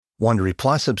Wondery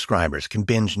Plus subscribers can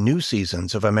binge new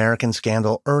seasons of American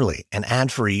Scandal early and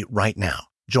ad-free right now.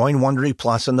 Join Wondery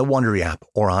Plus in the Wondery app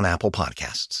or on Apple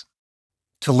Podcasts.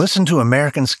 To listen to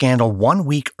American Scandal 1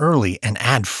 week early and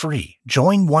ad-free,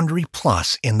 join Wondery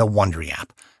Plus in the Wondery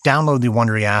app. Download the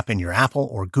Wondery app in your Apple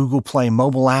or Google Play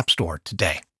mobile app store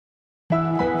today.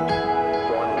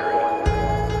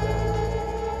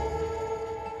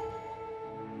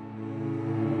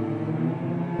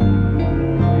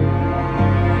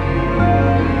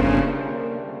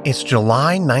 It's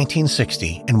July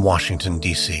 1960 in Washington,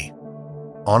 D.C.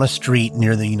 On a street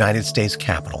near the United States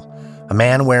Capitol, a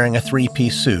man wearing a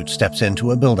three-piece suit steps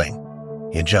into a building.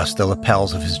 He adjusts the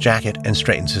lapels of his jacket and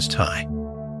straightens his tie.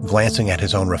 Glancing at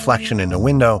his own reflection in a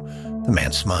window, the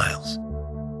man smiles.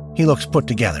 He looks put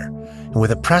together, and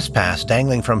with a press pass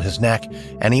dangling from his neck,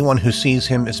 anyone who sees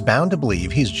him is bound to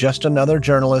believe he's just another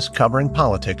journalist covering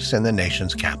politics in the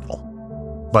nation's capital.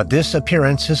 But this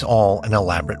appearance is all an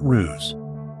elaborate ruse.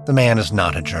 The man is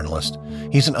not a journalist.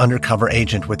 He's an undercover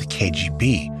agent with the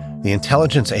KGB, the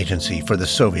intelligence agency for the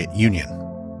Soviet Union.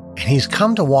 And he's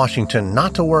come to Washington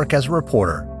not to work as a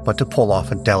reporter, but to pull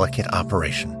off a delicate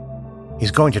operation.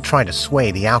 He's going to try to sway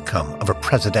the outcome of a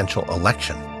presidential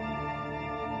election.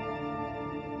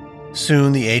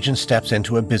 Soon the agent steps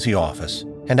into a busy office,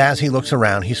 and as he looks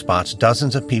around, he spots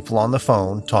dozens of people on the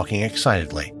phone talking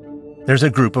excitedly. There's a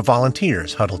group of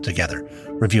volunteers huddled together,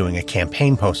 reviewing a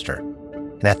campaign poster.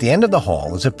 And at the end of the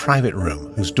hall is a private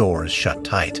room whose door is shut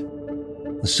tight.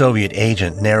 The Soviet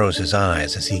agent narrows his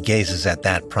eyes as he gazes at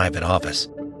that private office.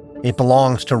 It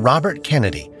belongs to Robert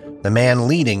Kennedy, the man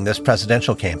leading this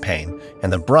presidential campaign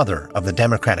and the brother of the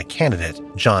Democratic candidate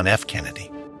John F.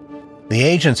 Kennedy. The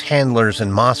agent's handlers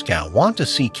in Moscow want to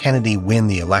see Kennedy win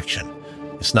the election.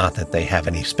 It's not that they have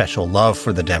any special love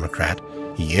for the Democrat.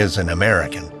 He is an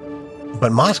American.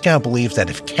 But Moscow believes that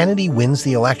if Kennedy wins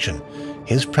the election,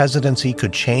 his presidency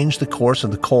could change the course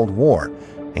of the Cold War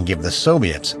and give the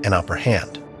Soviets an upper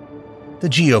hand. The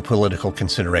geopolitical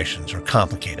considerations are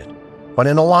complicated, but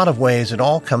in a lot of ways it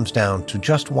all comes down to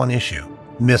just one issue: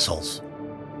 missiles.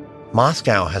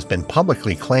 Moscow has been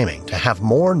publicly claiming to have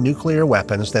more nuclear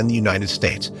weapons than the United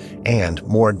States and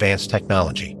more advanced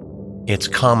technology. It's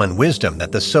common wisdom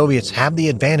that the Soviets have the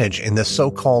advantage in this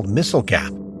so-called missile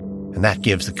gap, and that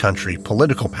gives the country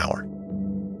political power.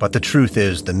 But the truth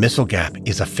is, the missile gap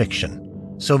is a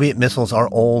fiction. Soviet missiles are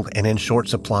old and in short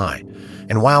supply,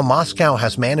 and while Moscow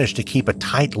has managed to keep a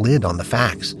tight lid on the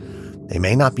facts, they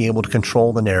may not be able to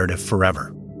control the narrative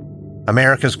forever.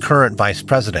 America's current vice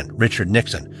president, Richard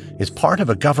Nixon, is part of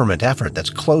a government effort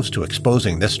that's close to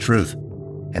exposing this truth,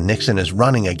 and Nixon is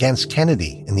running against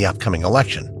Kennedy in the upcoming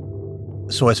election.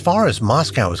 So as far as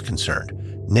Moscow is concerned,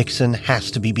 Nixon has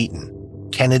to be beaten.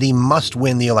 Kennedy must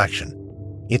win the election.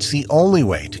 It's the only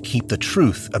way to keep the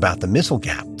truth about the missile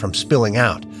gap from spilling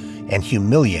out and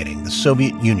humiliating the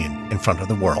Soviet Union in front of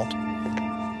the world.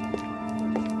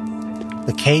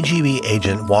 The KGB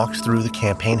agent walks through the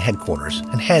campaign headquarters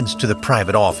and heads to the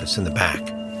private office in the back.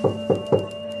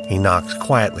 He knocks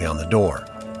quietly on the door.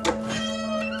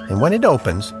 And when it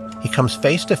opens, he comes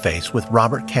face to face with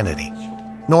Robert Kennedy.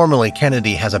 Normally,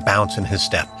 Kennedy has a bounce in his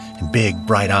step and big,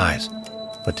 bright eyes,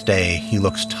 but today he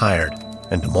looks tired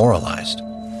and demoralized.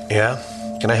 Yeah?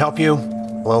 Can I help you?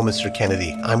 Hello, Mr.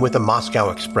 Kennedy. I'm with the Moscow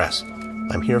Express.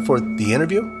 I'm here for the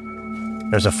interview?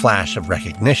 There's a flash of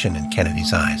recognition in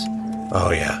Kennedy's eyes.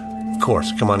 Oh, yeah. Of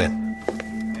course. Come on in.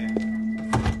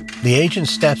 The agent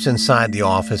steps inside the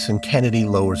office and Kennedy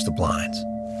lowers the blinds.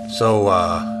 So,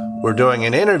 we're doing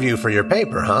an interview for your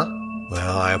paper, huh?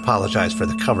 Well, I apologize for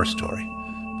the cover story,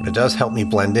 but it does help me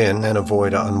blend in and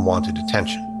avoid unwanted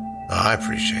attention. I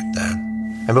appreciate that.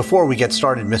 And before we get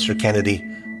started, Mr. Kennedy,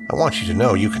 I want you to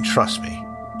know you can trust me.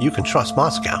 You can trust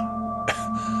Moscow.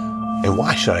 And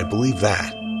why should I believe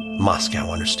that? Moscow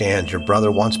understands your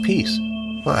brother wants peace.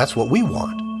 Well, that's what we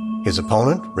want. His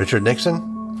opponent, Richard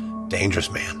Nixon, dangerous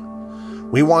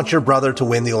man. We want your brother to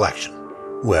win the election.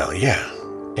 Well, yeah,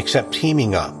 except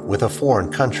teaming up with a foreign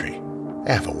country.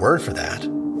 I have a word for that.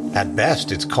 At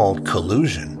best, it's called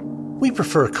collusion. We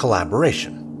prefer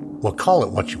collaboration. Well, call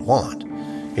it what you want.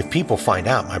 If people find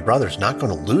out my brother's not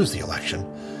going to lose the election,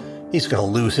 he's going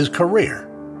to lose his career.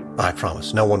 I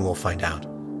promise no one will find out.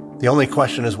 The only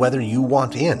question is whether you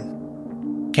want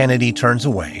in. Kennedy turns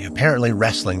away, apparently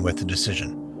wrestling with the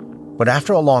decision. But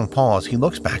after a long pause, he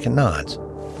looks back and nods.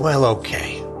 Well,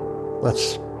 okay.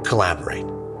 Let's collaborate.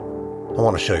 I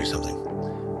want to show you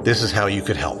something. This is how you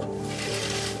could help.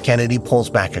 Kennedy pulls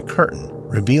back a curtain,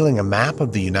 revealing a map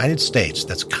of the United States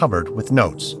that's covered with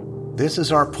notes. This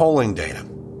is our polling data.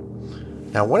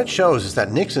 Now, what it shows is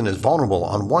that Nixon is vulnerable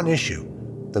on one issue,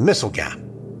 the missile gap.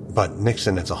 But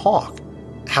Nixon is a hawk.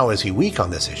 How is he weak on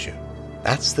this issue?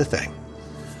 That's the thing.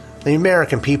 The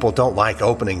American people don't like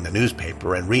opening the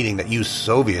newspaper and reading that you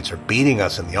Soviets are beating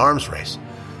us in the arms race.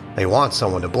 They want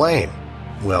someone to blame.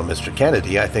 Well, Mr.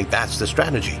 Kennedy, I think that's the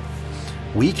strategy.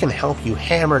 We can help you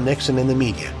hammer Nixon in the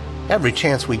media. Every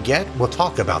chance we get, we'll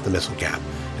talk about the missile gap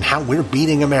and how we're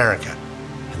beating America.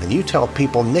 And then you tell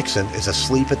people Nixon is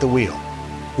asleep at the wheel.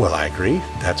 Well, I agree.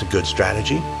 That's a good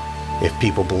strategy. If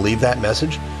people believe that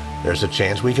message, there's a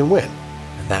chance we can win.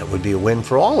 And that would be a win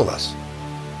for all of us.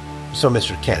 So,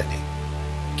 Mr. Kennedy,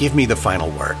 give me the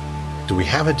final word. Do we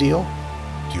have a deal?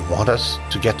 Do you want us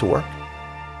to get to work?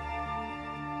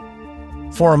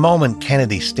 For a moment,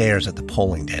 Kennedy stares at the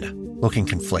polling data, looking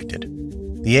conflicted.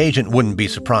 The agent wouldn't be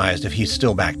surprised if he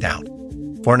still backed out.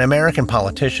 For an American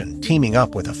politician, teaming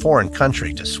up with a foreign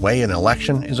country to sway an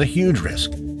election is a huge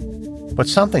risk. But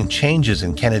something changes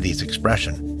in Kennedy's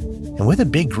expression, and with a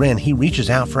big grin, he reaches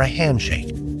out for a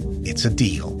handshake. It's a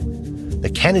deal. The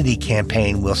Kennedy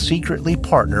campaign will secretly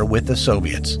partner with the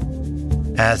Soviets.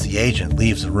 As the agent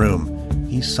leaves the room,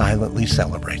 he silently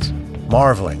celebrates,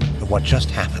 marveling at what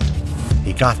just happened.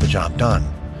 He got the job done.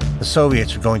 The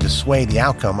Soviets are going to sway the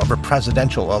outcome of a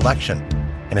presidential election.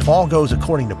 And if all goes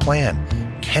according to plan,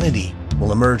 Kennedy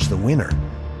will emerge the winner,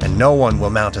 and no one will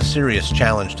mount a serious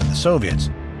challenge to the Soviets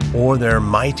or their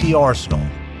mighty arsenal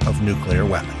of nuclear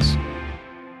weapons.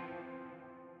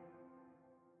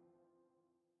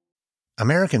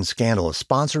 American Scandal is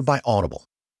sponsored by Audible.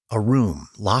 A room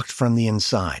locked from the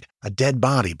inside, a dead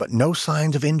body but no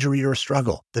signs of injury or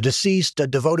struggle. The deceased, a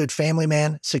devoted family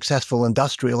man, successful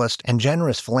industrialist, and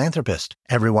generous philanthropist.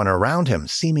 Everyone around him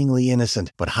seemingly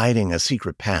innocent but hiding a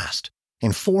secret past.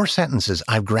 In 4 sentences,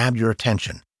 I've grabbed your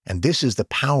attention. And this is the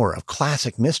power of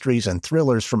classic mysteries and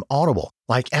thrillers from Audible,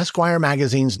 like Esquire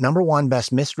magazine's #1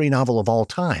 best mystery novel of all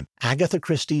time, Agatha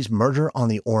Christie's Murder on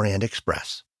the Orient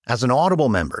Express. As an Audible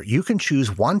member, you can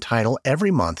choose one title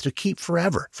every month to keep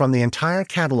forever from the entire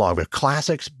catalog of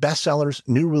classics, bestsellers,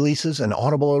 new releases, and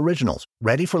Audible originals,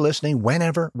 ready for listening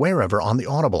whenever, wherever on the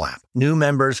Audible app. New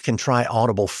members can try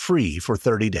Audible free for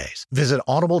 30 days. Visit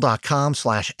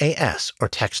audible.com/AS or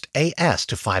text AS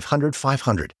to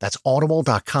 500-500. That's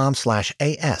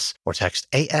audible.com/AS or text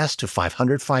AS to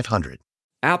 500-500.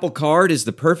 Apple Card is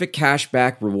the perfect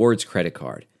cashback rewards credit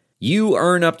card. You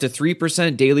earn up to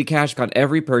 3% daily cash on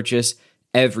every purchase,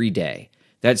 every day.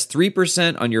 That's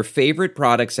 3% on your favorite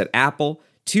products at Apple,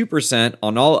 2%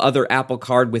 on all other Apple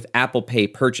Card with Apple Pay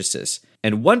purchases,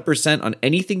 and 1% on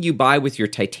anything you buy with your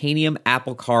titanium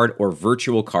Apple Card or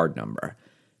virtual card number.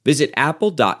 Visit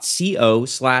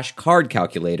apple.co/card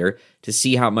calculator to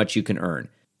see how much you can earn.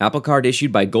 Apple Card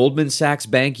issued by Goldman Sachs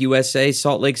Bank USA,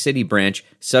 Salt Lake City branch,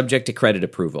 subject to credit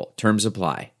approval. Terms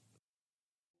apply.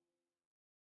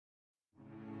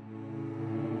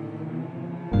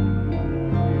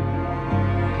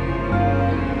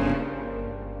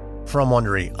 From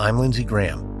Wondery, I'm Lindsey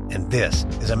Graham, and this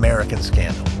is American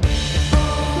Scandal.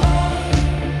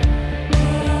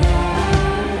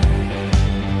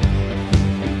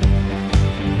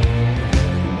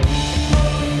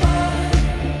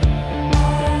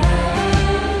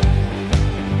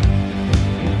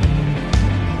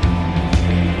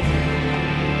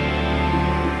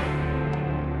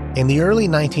 In the early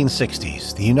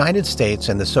 1960s, the United States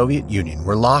and the Soviet Union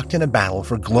were locked in a battle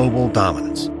for global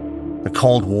dominance. The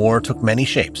Cold War took many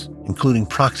shapes, including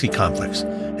proxy conflicts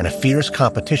and a fierce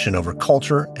competition over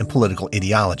culture and political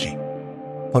ideology.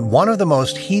 But one of the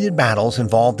most heated battles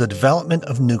involved the development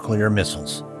of nuclear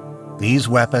missiles. These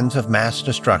weapons of mass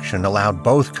destruction allowed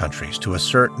both countries to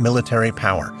assert military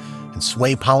power and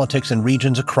sway politics in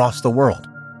regions across the world.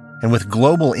 And with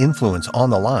global influence on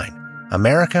the line,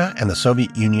 America and the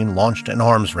Soviet Union launched an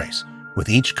arms race, with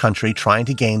each country trying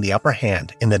to gain the upper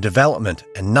hand in the development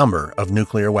and number of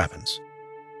nuclear weapons.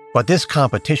 But this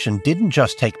competition didn't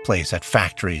just take place at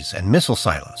factories and missile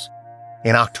silos.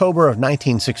 In October of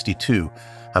 1962,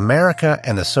 America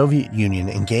and the Soviet Union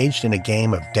engaged in a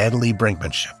game of deadly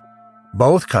brinkmanship.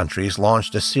 Both countries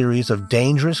launched a series of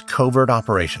dangerous covert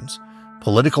operations.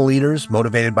 Political leaders,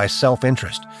 motivated by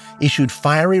self-interest, issued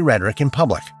fiery rhetoric in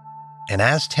public. And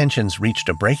as tensions reached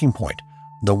a breaking point,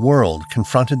 the world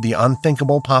confronted the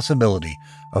unthinkable possibility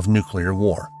of nuclear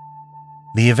war.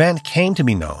 The event came to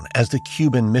be known as the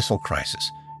Cuban Missile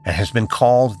Crisis and has been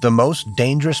called the most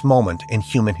dangerous moment in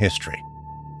human history.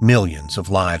 Millions of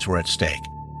lives were at stake.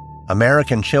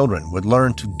 American children would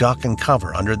learn to duck and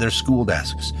cover under their school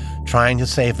desks, trying to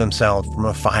save themselves from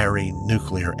a fiery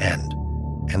nuclear end.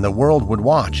 And the world would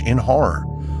watch in horror,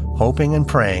 hoping and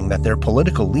praying that their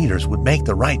political leaders would make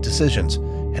the right decisions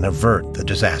and avert the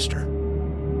disaster.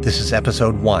 This is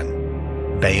Episode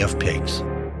 1, Bay of Pigs.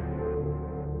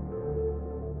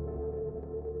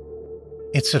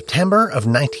 It's September of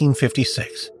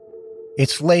 1956.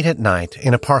 It's late at night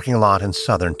in a parking lot in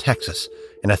southern Texas,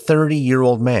 and a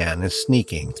 30-year-old man is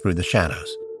sneaking through the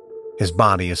shadows. His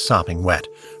body is sopping wet,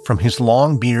 from his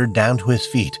long beard down to his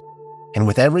feet, and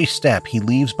with every step he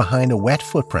leaves behind a wet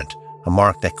footprint, a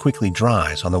mark that quickly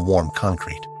dries on the warm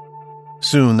concrete.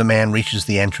 Soon the man reaches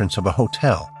the entrance of a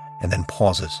hotel and then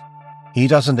pauses. He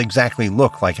doesn't exactly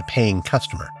look like a paying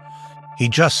customer. He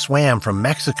just swam from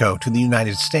Mexico to the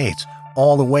United States,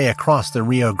 all the way across the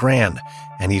Rio Grande,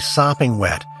 and he's sopping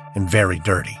wet and very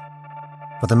dirty.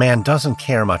 But the man doesn't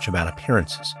care much about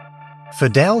appearances.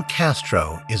 Fidel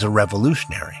Castro is a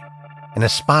revolutionary, an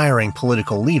aspiring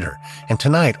political leader, and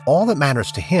tonight all that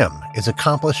matters to him is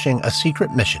accomplishing a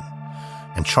secret mission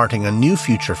and charting a new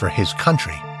future for his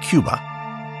country, Cuba.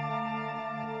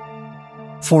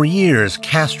 For years,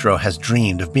 Castro has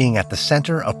dreamed of being at the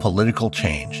center of political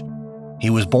change. He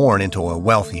was born into a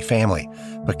wealthy family,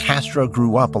 but Castro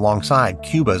grew up alongside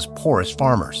Cuba's poorest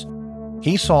farmers.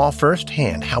 He saw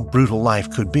firsthand how brutal life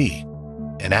could be,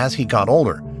 and as he got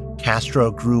older,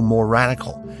 Castro grew more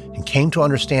radical and came to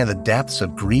understand the depths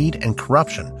of greed and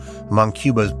corruption among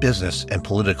Cuba's business and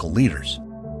political leaders.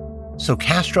 So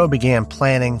Castro began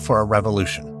planning for a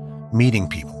revolution, meeting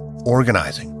people,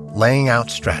 organizing, laying out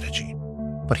strategy.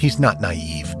 But he's not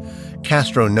naive.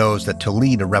 Castro knows that to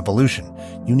lead a revolution,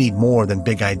 you need more than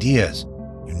big ideas.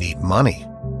 You need money.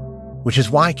 Which is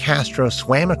why Castro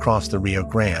swam across the Rio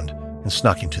Grande and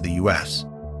snuck into the U.S.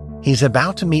 He's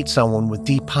about to meet someone with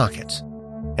deep pockets,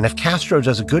 and if Castro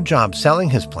does a good job selling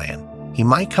his plan, he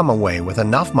might come away with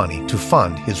enough money to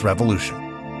fund his revolution.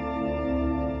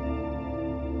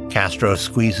 Castro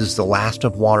squeezes the last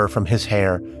of water from his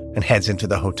hair and heads into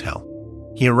the hotel.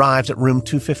 He arrives at room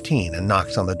 215 and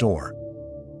knocks on the door.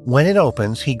 When it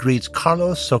opens, he greets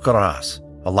Carlos Socarrás,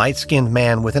 a light-skinned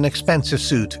man with an expensive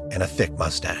suit and a thick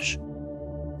mustache.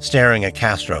 Staring at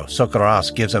Castro,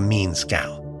 Socarrás gives a mean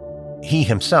scowl. He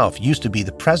himself used to be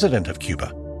the president of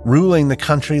Cuba, ruling the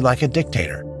country like a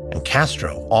dictator, and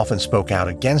Castro often spoke out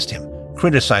against him,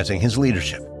 criticizing his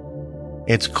leadership.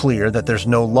 It's clear that there's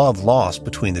no love lost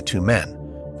between the two men,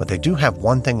 but they do have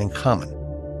one thing in common.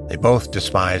 They both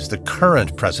despise the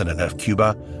current president of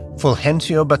Cuba,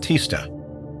 Fulgencio Batista.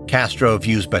 Castro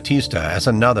views Batista as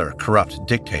another corrupt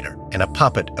dictator and a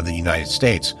puppet of the United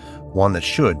States, one that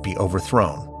should be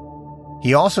overthrown.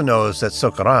 He also knows that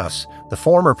Socarrás, the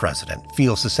former president,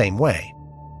 feels the same way.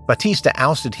 Batista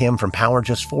ousted him from power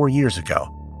just 4 years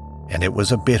ago, and it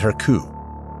was a bitter coup.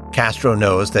 Castro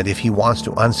knows that if he wants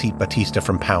to unseat Batista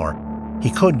from power,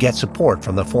 he could get support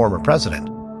from the former president.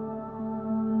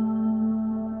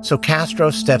 So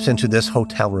Castro steps into this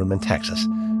hotel room in Texas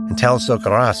and tells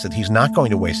Socarrás that he's not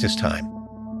going to waste his time.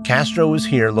 Castro is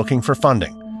here looking for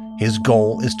funding. His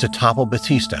goal is to topple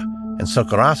Batista, and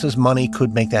Socarrás's money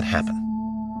could make that happen.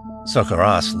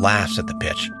 Socarrás laughs at the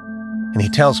pitch, and he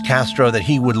tells Castro that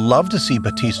he would love to see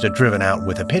Batista driven out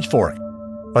with a pitchfork,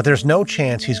 but there's no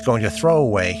chance he's going to throw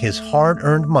away his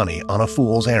hard-earned money on a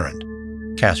fool's errand.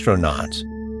 Castro nods,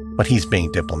 but he's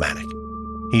being diplomatic.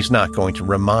 He's not going to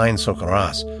remind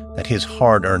Socarrás that his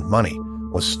hard-earned money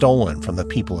was stolen from the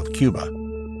people of Cuba.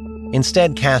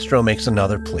 Instead, Castro makes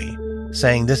another plea,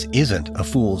 saying this isn't a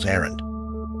fool's errand.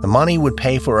 The money would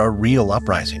pay for a real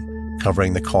uprising,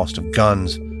 covering the cost of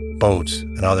guns, boats,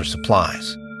 and other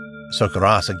supplies.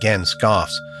 Socarrás again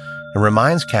scoffs and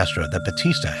reminds Castro that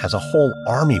Batista has a whole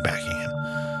army backing him.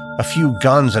 A few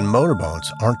guns and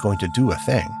motorboats aren't going to do a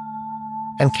thing.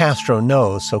 And Castro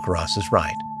knows Socarrás is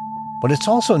right. But it's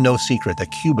also no secret that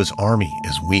Cuba's army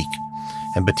is weak,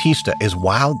 and Batista is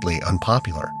wildly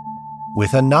unpopular.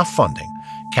 With enough funding,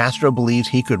 Castro believes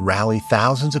he could rally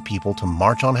thousands of people to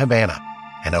march on Havana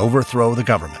and overthrow the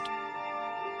government.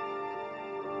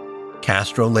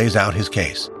 Castro lays out his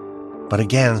case, but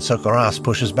again Socarrás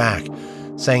pushes back,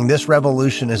 saying this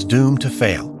revolution is doomed to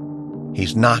fail.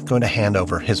 He's not going to hand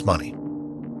over his money.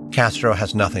 Castro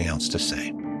has nothing else to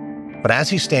say. But as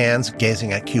he stands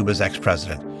gazing at Cuba's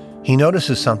ex-president, he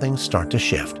notices something start to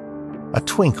shift. A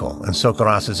twinkle in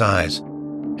Socarrás's eyes,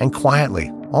 and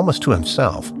quietly, almost to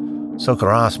himself,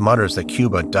 Socarrás mutters that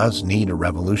Cuba does need a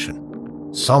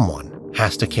revolution. Someone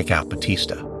has to kick out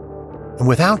Batista. And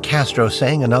without Castro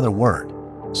saying another word,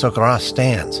 Socarrás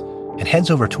stands and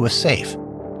heads over to a safe.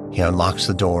 He unlocks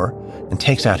the door and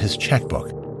takes out his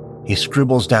checkbook. He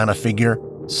scribbles down a figure,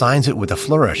 signs it with a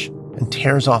flourish, and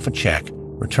tears off a check,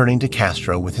 returning to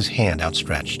Castro with his hand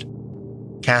outstretched.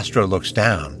 Castro looks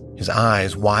down, his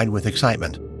eyes wide with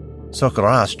excitement.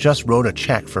 Socarrás just wrote a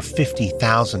check for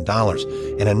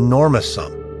 $50,000, an enormous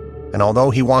sum. And although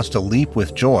he wants to leap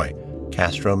with joy,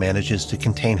 Castro manages to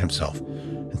contain himself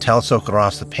and tells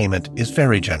Socarrás the payment is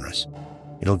very generous.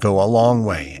 It'll go a long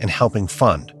way in helping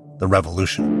fund the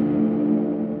revolution.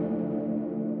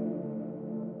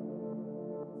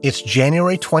 It's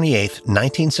January 28,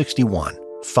 1961,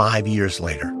 5 years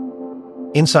later.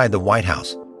 Inside the White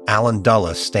House, Allen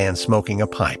Dulles stands smoking a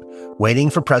pipe,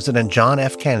 waiting for President John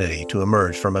F. Kennedy to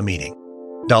emerge from a meeting.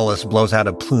 Dulles blows out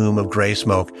a plume of gray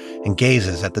smoke and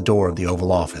gazes at the door of the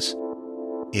Oval Office.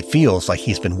 It feels like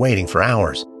he's been waiting for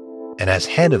hours, and as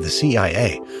head of the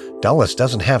CIA, Dulles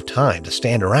doesn't have time to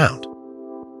stand around.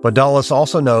 But Dulles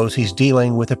also knows he's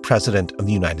dealing with the President of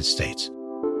the United States.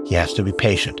 He has to be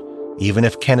patient, even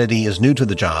if Kennedy is new to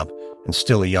the job and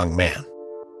still a young man.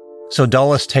 So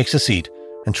Dulles takes a seat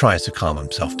and tries to calm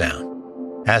himself down.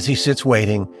 As he sits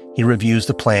waiting, he reviews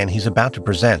the plan he's about to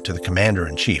present to the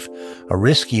Commander-in-Chief, a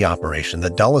risky operation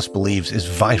that Dulles believes is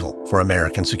vital for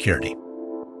American security.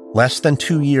 Less than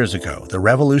 2 years ago, the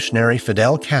revolutionary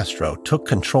Fidel Castro took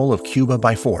control of Cuba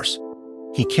by force.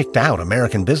 He kicked out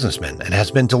American businessmen and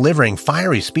has been delivering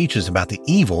fiery speeches about the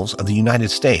evils of the United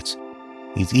States.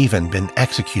 He's even been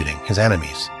executing his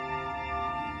enemies.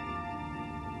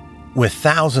 With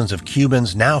thousands of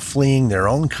Cubans now fleeing their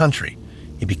own country,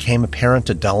 it became apparent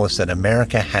to Dulles that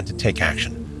America had to take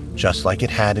action, just like it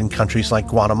had in countries like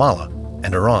Guatemala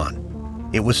and Iran.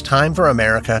 It was time for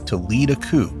America to lead a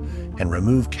coup and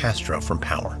remove Castro from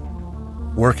power.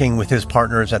 Working with his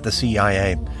partners at the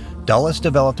CIA, Dulles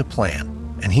developed a plan,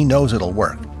 and he knows it'll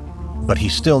work. But he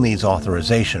still needs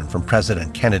authorization from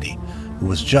President Kennedy, who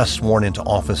was just sworn into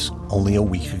office only a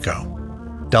week ago.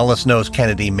 Dulles knows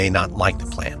Kennedy may not like the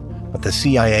plan, but the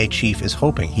CIA chief is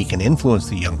hoping he can influence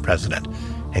the young president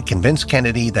and convince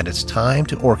Kennedy that it's time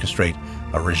to orchestrate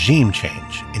a regime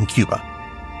change in Cuba.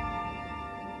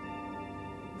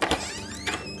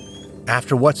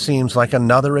 After what seems like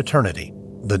another eternity,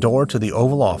 the door to the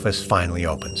Oval Office finally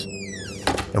opens.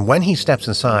 And when he steps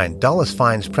inside, Dulles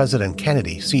finds President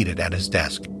Kennedy seated at his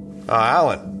desk.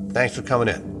 Alan, thanks for coming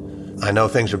in. I know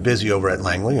things are busy over at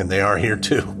Langley, and they are here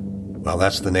too. Well,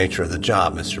 that's the nature of the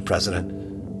job, Mr.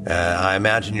 President. I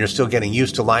imagine you're still getting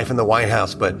used to life in the White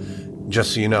House, but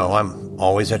just so you know, I'm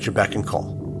always at your beck and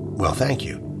call. Well, thank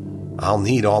you. I'll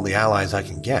need all the allies I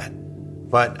can get.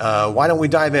 But why don't we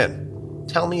dive in?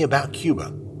 Tell me about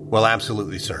Cuba. Well,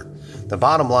 absolutely, sir. The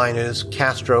bottom line is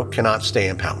Castro cannot stay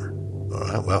in power.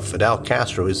 Well, Fidel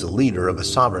Castro is the leader of a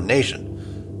sovereign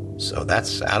nation, so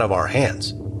that's out of our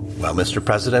hands. Well, Mr.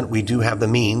 President, we do have the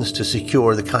means to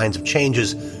secure the kinds of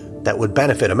changes that would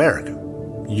benefit America.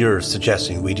 You're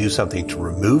suggesting we do something to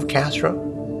remove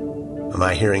Castro? Am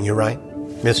I hearing you right?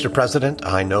 Mr. President,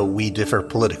 I know we differ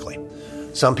politically.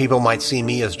 Some people might see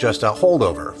me as just a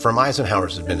holdover from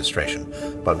Eisenhower's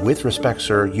administration. But with respect,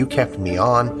 sir, you kept me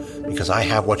on because I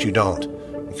have what you don't,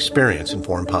 experience in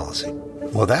foreign policy.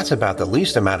 Well, that's about the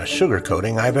least amount of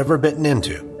sugarcoating I've ever bitten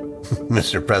into.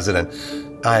 Mr. President,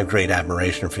 I have great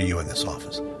admiration for you in this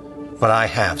office. But I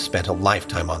have spent a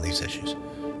lifetime on these issues.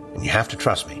 And you have to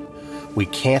trust me. We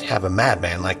can't have a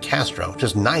madman like Castro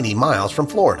just 90 miles from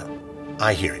Florida.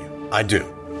 I hear you. I do.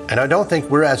 And I don't think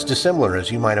we're as dissimilar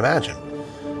as you might imagine.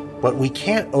 But we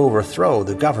can't overthrow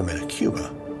the government of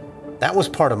Cuba. That was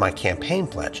part of my campaign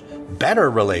pledge.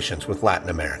 Better relations with Latin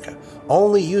America.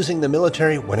 Only using the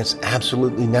military when it's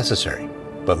absolutely necessary.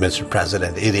 But, Mr.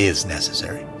 President, it is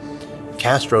necessary.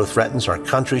 Castro threatens our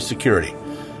country's security,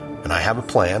 and I have a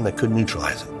plan that could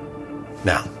neutralize him.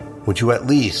 Now, would you at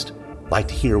least like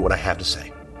to hear what I have to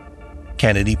say?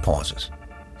 Kennedy pauses.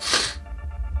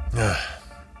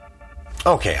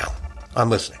 Okay, Al, I'm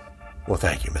listening. Well,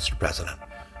 thank you, Mr. President.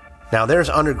 Now, there's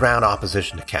underground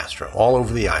opposition to Castro all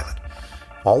over the island.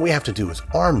 All we have to do is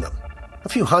arm them. A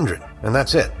few hundred, and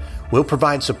that's it. We'll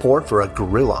provide support for a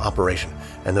guerrilla operation,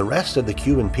 and the rest of the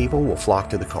Cuban people will flock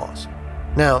to the cause.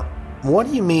 Now, what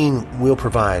do you mean we'll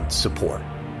provide support?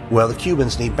 Well, the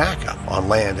Cubans need backup on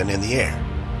land and in the air.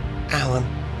 Alan,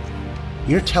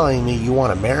 you're telling me you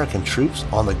want American troops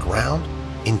on the ground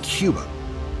in Cuba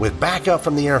with backup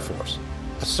from the Air Force?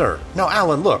 Sir, no,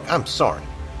 Alan, look, I'm sorry.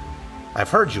 I've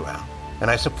heard you out, and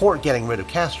I support getting rid of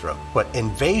Castro, but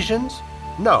invasions?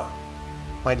 No.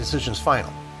 My decision's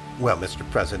final. Well, Mr.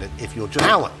 President, if you'll just...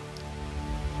 Alan!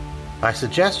 I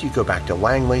suggest you go back to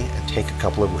Langley and take a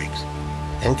couple of weeks,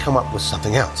 and come up with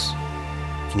something else.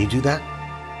 Can you do that?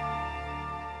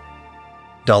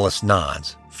 Dulles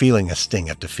nods, feeling a sting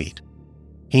of defeat.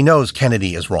 He knows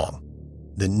Kennedy is wrong.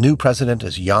 The new president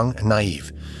is young and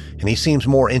naive, and he seems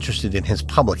more interested in his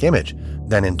public image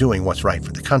than in doing what's right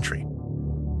for the country.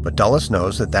 But Dulles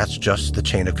knows that that's just the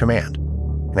chain of command,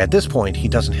 and at this point he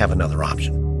doesn't have another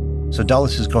option. So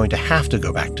Dulles is going to have to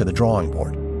go back to the drawing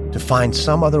board to find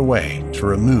some other way to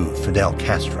remove Fidel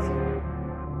Castro.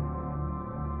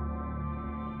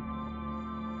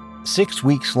 6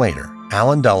 weeks later,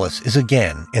 Allen Dulles is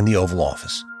again in the Oval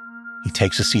Office. He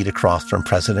takes a seat across from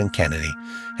President Kennedy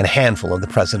and a handful of the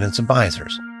president's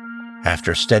advisors.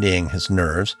 After steadying his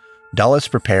nerves, Dulles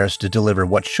prepares to deliver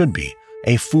what should be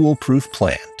a foolproof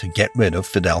plan to get rid of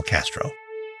Fidel Castro.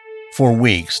 For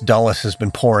weeks, Dulles has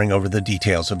been poring over the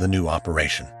details of the new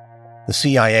operation. The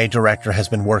CIA director has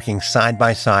been working side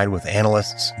by side with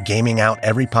analysts, gaming out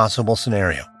every possible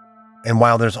scenario. And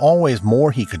while there's always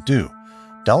more he could do,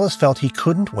 Dulles felt he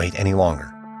couldn't wait any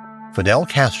longer. Fidel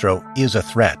Castro is a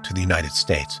threat to the United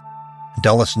States.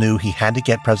 Dulles knew he had to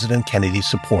get President Kennedy's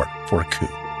support for a coup.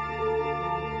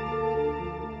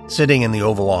 Sitting in the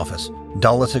Oval Office,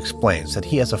 Dulles explains that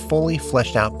he has a fully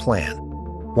fleshed out plan,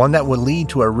 one that would lead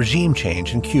to a regime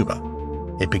change in Cuba.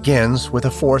 It begins with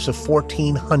a force of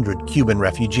 1,400 Cuban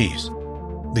refugees.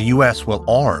 The U.S. will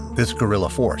arm this guerrilla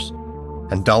force,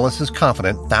 and Dulles is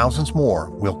confident thousands more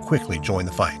will quickly join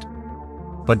the fight.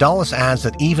 But Dulles adds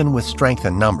that even with strength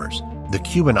in numbers, the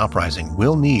Cuban uprising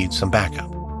will need some backup.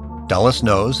 Dulles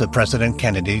knows that President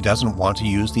Kennedy doesn't want to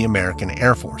use the American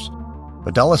Air Force,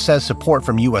 but Dulles says support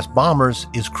from U.S. bombers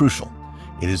is crucial.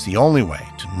 It is the only way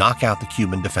to knock out the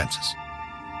Cuban defenses.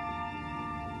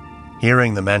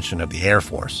 Hearing the mention of the Air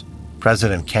Force,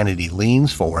 President Kennedy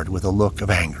leans forward with a look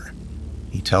of anger.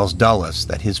 He tells Dulles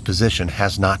that his position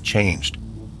has not changed.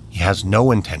 He has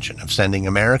no intention of sending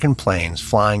American planes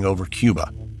flying over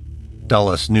Cuba.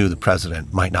 Dulles knew the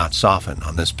president might not soften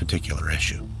on this particular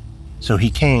issue, so he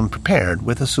came prepared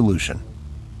with a solution.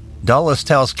 Dulles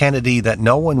tells Kennedy that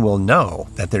no one will know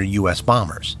that they're U.S.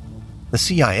 bombers. The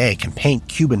CIA can paint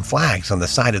Cuban flags on the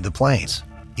side of the planes.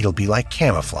 It'll be like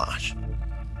camouflage.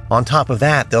 On top of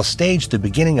that, they'll stage the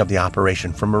beginning of the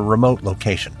operation from a remote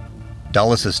location.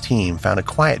 Dulles' team found a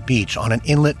quiet beach on an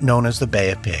inlet known as the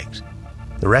Bay of Pigs.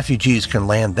 The refugees can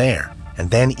land there and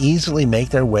then easily make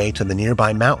their way to the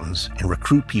nearby mountains and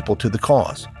recruit people to the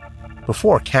cause.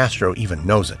 Before Castro even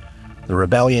knows it, the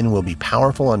rebellion will be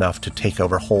powerful enough to take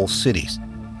over whole cities.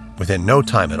 Within no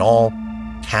time at all,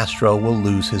 Castro will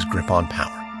lose his grip on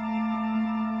power.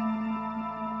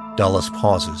 Dulles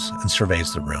pauses and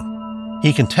surveys the room.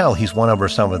 He can tell he's won over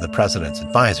some of the president's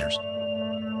advisors,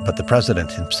 but the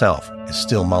president himself is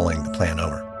still mulling the plan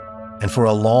over. And for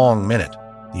a long minute,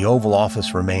 the Oval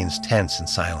Office remains tense and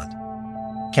silent.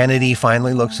 Kennedy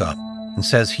finally looks up and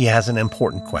says he has an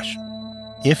important question.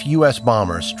 If U.S.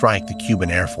 bombers strike the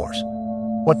Cuban Air Force,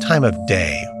 what time of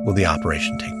day will the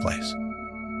operation take place?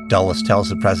 Dulles tells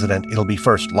the president it'll be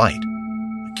first light.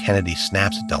 Kennedy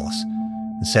snaps at Dulles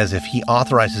and says if he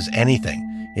authorizes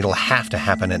anything, it'll have to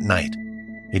happen at night.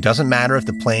 It doesn't matter if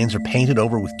the planes are painted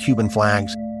over with Cuban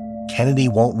flags. Kennedy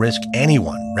won't risk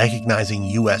anyone recognizing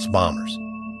U.S. bombers.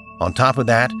 On top of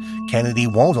that, Kennedy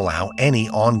won't allow any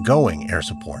ongoing air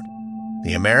support.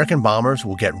 The American bombers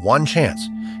will get one chance,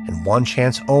 and one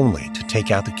chance only, to take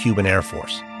out the Cuban Air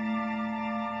Force.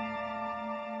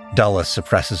 Dulles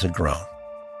suppresses a groan.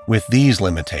 With these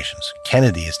limitations,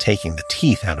 Kennedy is taking the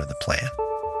teeth out of the plan.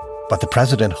 But the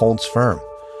president holds firm,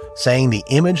 saying the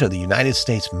image of the United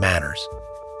States matters.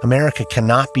 America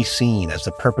cannot be seen as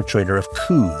the perpetrator of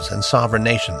coups and sovereign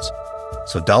nations,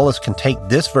 so Dulles can take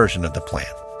this version of the plan,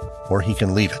 or he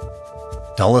can leave it.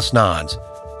 Dulles nods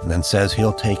and then says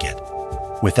he'll take it.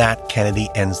 With that, Kennedy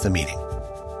ends the meeting.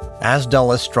 As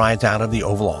Dulles strides out of the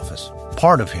Oval Office,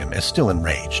 part of him is still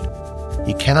enraged.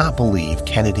 He cannot believe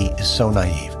Kennedy is so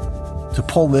naive. To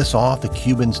pull this off, the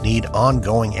Cubans need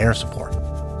ongoing air support.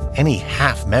 Any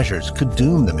half measures could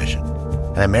doom the mission,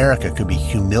 and America could be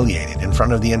humiliated in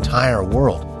front of the entire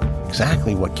world,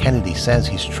 exactly what Kennedy says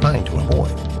he's trying to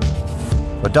avoid.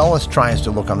 But Dulles tries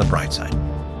to look on the bright side.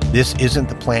 This isn't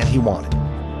the plan he wanted,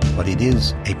 but it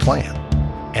is a plan.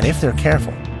 And if they're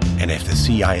careful, and if the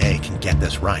CIA can get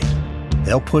this right,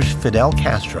 they'll push Fidel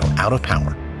Castro out of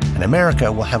power, and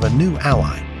America will have a new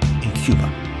ally in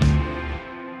Cuba.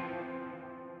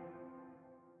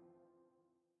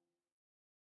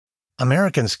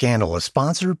 American Scandal is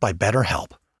sponsored by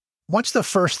BetterHelp. What's the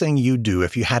first thing you'd do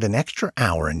if you had an extra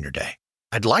hour in your day?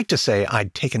 I'd like to say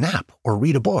I'd take a nap or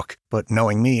read a book, but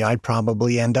knowing me, I'd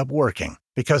probably end up working.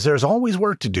 Because there's always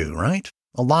work to do, right?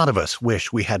 A lot of us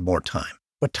wish we had more time.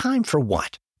 But time for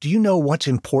what? Do you know what's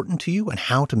important to you and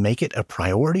how to make it a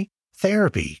priority?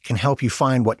 Therapy can help you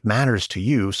find what matters to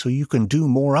you so you can do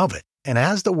more of it. And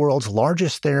as the world's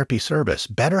largest therapy service,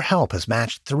 BetterHelp has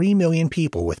matched 3 million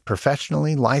people with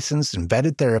professionally licensed and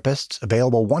vetted therapists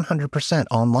available 100%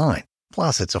 online.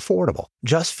 Plus, it's affordable.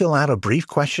 Just fill out a brief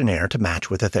questionnaire to match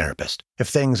with a therapist. If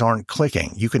things aren't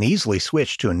clicking, you can easily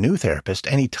switch to a new therapist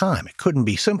anytime. It couldn't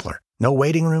be simpler. No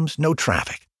waiting rooms, no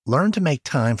traffic. Learn to make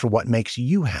time for what makes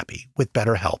you happy with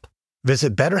BetterHelp.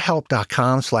 Visit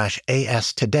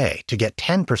BetterHelp.com/AS today to get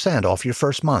 10% off your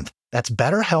first month. That's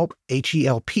BetterHelp,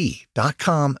 HELP.com/AS.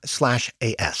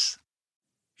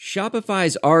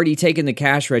 Shopify's already taken the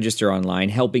cash register online,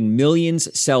 helping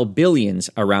millions sell billions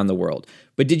around the world.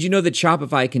 But did you know that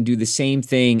Shopify can do the same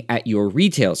thing at your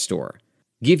retail store?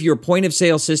 Give your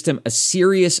point-of-sale system a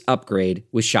serious upgrade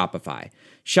with Shopify.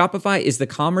 Shopify is the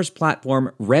commerce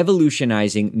platform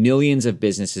revolutionizing millions of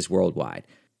businesses worldwide.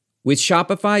 With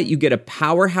Shopify, you get a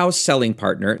powerhouse selling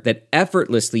partner that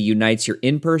effortlessly unites your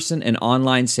in-person and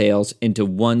online sales into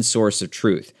one source of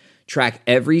truth. Track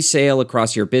every sale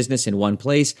across your business in one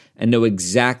place and know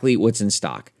exactly what's in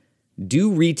stock. Do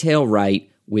retail right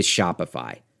with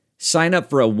Shopify. Sign up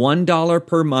for a $1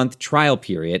 per month trial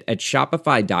period at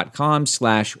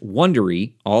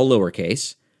shopify.com/Wondery, all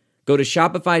lowercase. Go to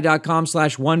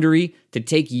shopify.com/Wondery to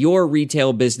take your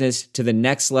retail business to the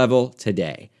next level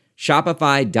today.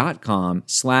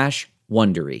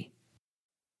 Shopify.com/Wondery.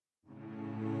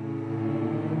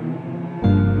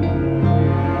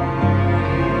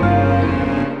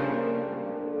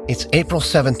 It's April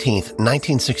 17th,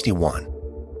 1961.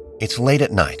 It's late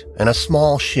at night, and a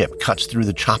small ship cuts through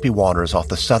the choppy waters off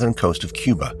the southern coast of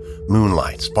Cuba,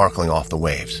 moonlight sparkling off the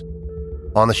waves.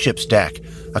 On the ship's deck,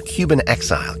 a Cuban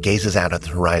exile gazes out at the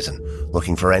horizon,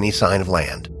 looking for any sign of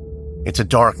land. It's a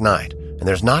dark night, and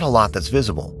there's not a lot that's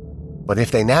visible. But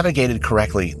if they navigated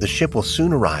correctly, the ship will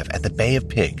soon arrive at the Bay of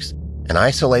Pigs, an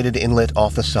isolated inlet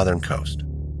off the southern coast.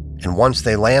 And once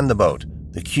they land the boat,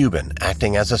 the Cuban,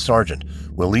 acting as a sergeant,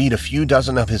 will lead a few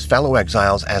dozen of his fellow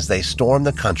exiles as they storm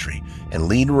the country and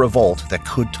lead a revolt that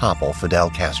could topple Fidel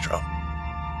Castro.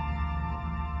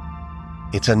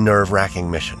 It's a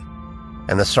nerve-wracking mission,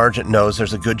 and the sergeant knows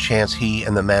there's a good chance he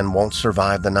and the men won't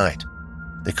survive the night.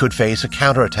 They could face a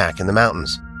counterattack in the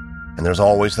mountains, and there's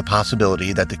always the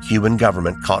possibility that the Cuban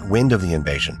government caught wind of the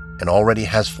invasion and already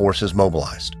has forces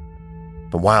mobilized.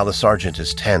 But while the sergeant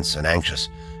is tense and anxious,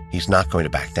 he's not going to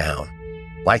back down.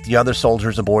 Like the other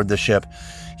soldiers aboard the ship,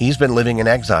 he's been living in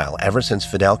exile ever since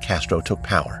Fidel Castro took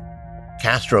power.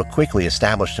 Castro quickly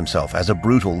established himself as a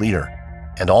brutal leader,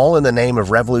 and all in the name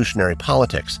of revolutionary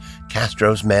politics,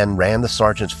 Castro's men ran the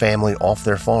sergeant's family off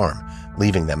their farm,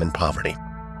 leaving them in poverty.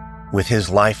 With his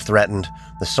life threatened,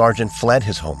 the sergeant fled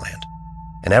his homeland,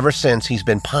 and ever since he's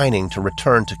been pining to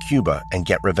return to Cuba and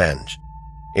get revenge.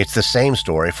 It's the same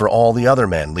story for all the other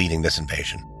men leading this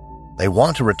invasion. They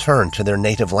want to return to their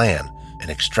native land and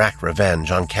extract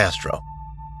revenge on Castro.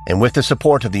 And with the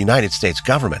support of the United States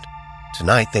government,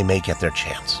 tonight they may get their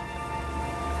chance.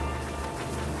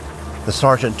 The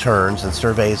sergeant turns and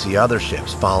surveys the other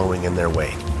ships following in their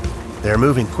wake. They're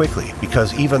moving quickly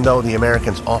because even though the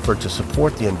Americans offered to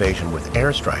support the invasion with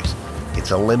airstrikes, it's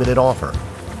a limited offer.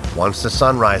 Once the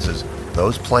sun rises,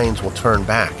 those planes will turn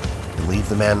back and leave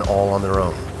the men all on their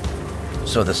own.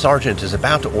 So the sergeant is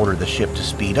about to order the ship to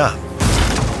speed up.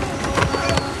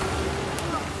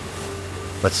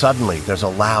 But suddenly, there's a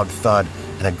loud thud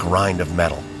and a grind of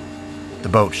metal. The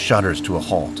boat shudders to a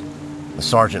halt. The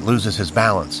sergeant loses his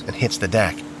balance and hits the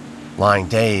deck. Lying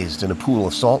dazed in a pool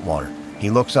of salt water, he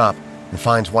looks up and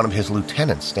finds one of his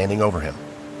lieutenants standing over him.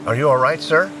 "Are you all right,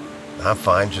 sir?" "I'm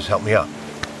fine, just help me up."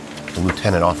 The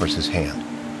lieutenant offers his hand.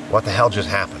 "What the hell just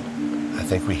happened?" "I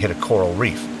think we hit a coral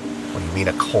reef." "What do you mean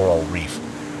a coral reef?"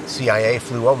 "CIA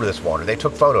flew over this water. They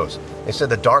took photos. They said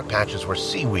the dark patches were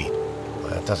seaweed."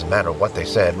 "Well, it doesn't matter what they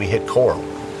said. We hit coral.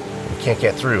 We can't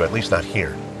get through, at least not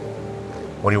here."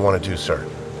 "What do you want to do, sir?"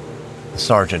 The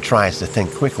sergeant tries to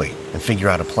think quickly and figure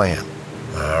out a plan.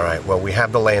 "All right, well, we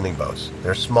have the landing boats.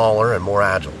 They're smaller and more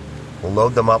agile. We'll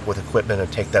load them up with equipment and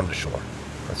take them to shore."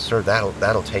 "But, sir,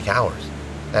 that'll take hours."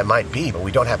 "That might be, but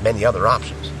we don't have many other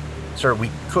options." "Sir, we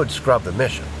could scrub the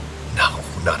mission." "No,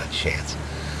 not a chance.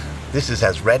 This is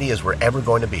as ready as we're ever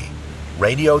going to be.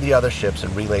 Radio the other ships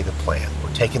and relay the plan.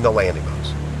 We're taking the landing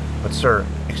boats." "But, sir,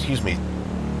 excuse me,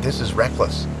 this is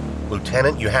reckless."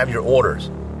 "Lieutenant, you have your orders.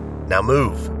 Now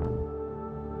move."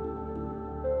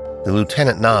 The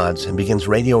lieutenant nods and begins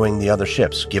radioing the other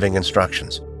ships, giving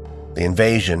instructions. The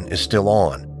invasion is still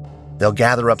on. They'll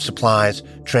gather up supplies,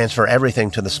 transfer everything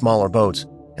to the smaller boats,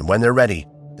 and when they're ready,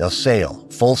 they'll sail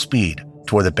full speed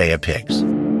toward the Bay of Pigs.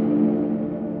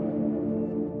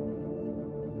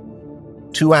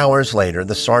 2 hours later,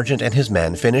 the sergeant and his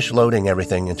men finish loading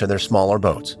everything into their smaller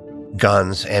boats: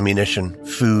 guns, ammunition,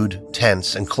 food,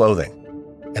 tents, and clothing.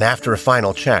 And after a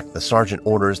final check, the sergeant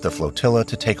orders the flotilla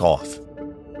to take off.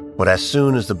 But as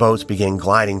soon as the boats begin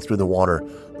gliding through the water,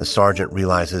 the sergeant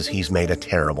realizes he's made a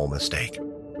terrible mistake.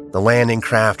 The landing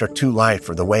craft are too light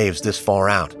for the waves this far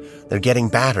out. They're getting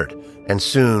battered, and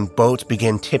soon boats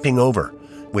begin tipping over,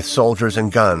 with soldiers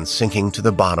and guns sinking to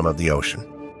the bottom of the ocean.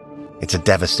 It's a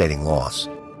devastating loss,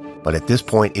 but at this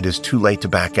point it is too late to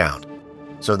back out.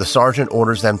 So the sergeant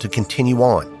orders them to continue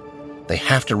on. They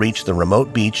have to reach the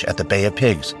remote beach at the Bay of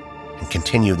Pigs and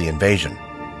continue the invasion.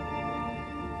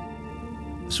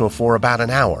 So for about an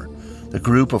hour, the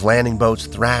group of landing boats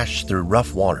thrash through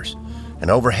rough waters,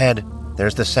 and overhead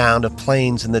there's the sound of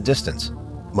planes in the distance,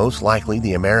 most likely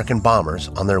the American bombers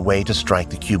on their way to strike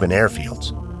the Cuban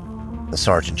airfields. The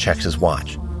sergeant checks his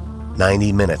watch.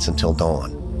 90 minutes until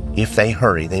dawn. If they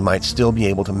hurry, they might still be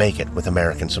able to make it with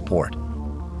American support.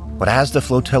 But as the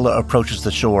flotilla approaches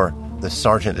the shore, the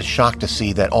sergeant is shocked to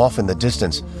see that off in the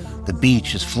distance, the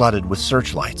beach is flooded with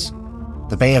searchlights.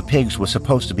 The Bay of Pigs was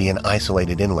supposed to be an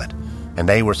isolated inlet, and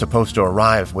they were supposed to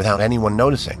arrive without anyone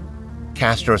noticing.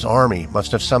 Castro's army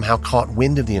must have somehow caught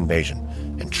wind of the invasion,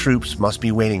 and troops must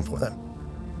be waiting for them.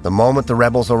 The moment the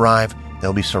rebels arrive,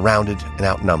 they'll be surrounded and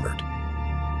outnumbered.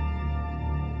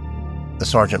 The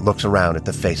sergeant looks around at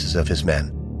the faces of his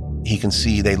men. He can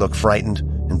see they look frightened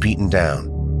and beaten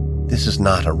down. This is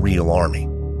not a real army.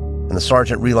 And the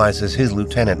sergeant realizes his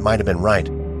lieutenant might have been right.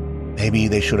 Maybe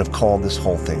they should have called this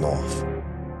whole thing off.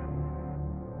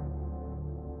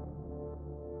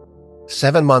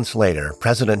 7 months later,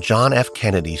 President John F.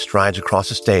 Kennedy strides across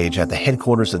the stage at the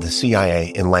headquarters of the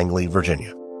CIA in Langley,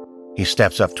 Virginia. He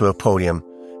steps up to a podium,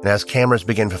 and as cameras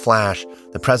begin to flash,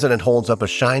 the president holds up a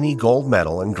shiny gold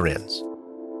medal and grins.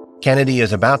 Kennedy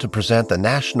is about to present the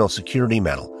National Security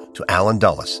Medal to Allen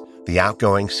Dulles, the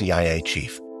outgoing CIA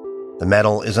chief. The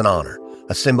medal is an honor,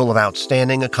 a symbol of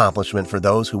outstanding accomplishment for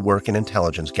those who work in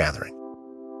intelligence gathering.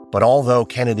 But although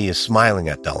Kennedy is smiling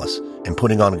at Dulles and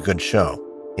putting on a good show,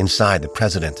 inside the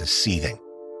president is seething.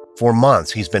 For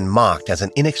months, he's been mocked as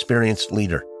an inexperienced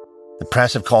leader. The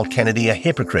press have called Kennedy a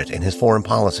hypocrite in his foreign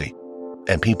policy,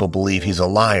 and people believe he's a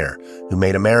liar who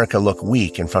made America look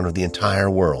weak in front of the entire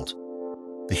world.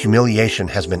 The humiliation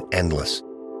has been endless,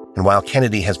 and while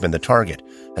Kennedy has been the target,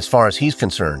 as far as he's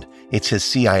concerned, it's his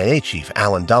CIA chief,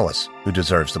 Allen Dulles, who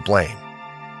deserves the blame.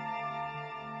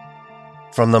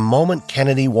 From the moment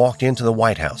Kennedy walked into the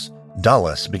White House,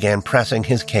 Dulles began pressing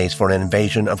his case for an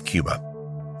invasion of Cuba.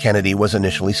 Kennedy was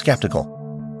initially skeptical,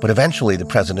 but eventually the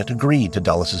president agreed to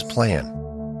Dulles'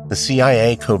 plan. The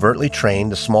CIA covertly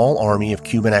trained a small army of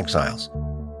Cuban exiles.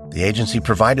 The agency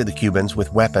provided the Cubans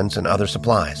with weapons and other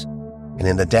supplies, and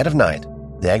in the dead of night,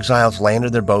 the exiles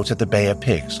landed their boats at the Bay of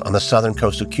Pigs on the southern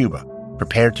coast of Cuba,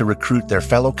 prepared to recruit their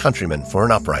fellow countrymen for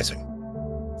an uprising.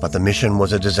 But the mission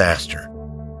was a disaster.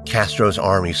 Castro's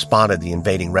army spotted the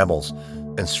invading rebels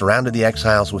and surrounded the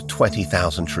exiles with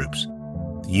 20,000 troops.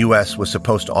 The U.S. was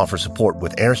supposed to offer support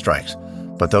with airstrikes,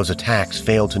 but those attacks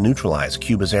failed to neutralize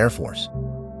Cuba's air force.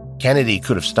 Kennedy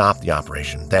could have stopped the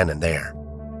operation then and there,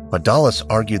 but Dulles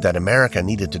argued that America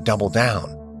needed to double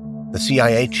down. The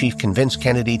CIA chief convinced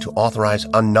Kennedy to authorize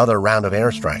another round of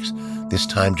airstrikes, this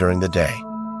time during the day.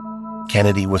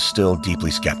 Kennedy was still deeply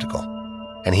skeptical,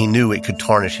 and he knew it could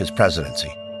tarnish his presidency.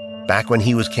 Back when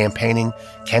he was campaigning,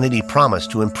 Kennedy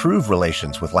promised to improve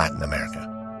relations with Latin America.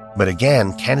 But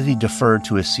again, Kennedy deferred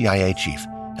to his CIA chief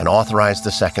and authorized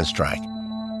the second strike.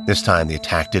 This time, the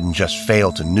attack didn't just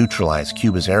fail to neutralize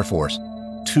Cuba's air force.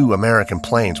 2 American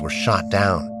planes were shot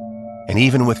down. And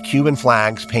even with Cuban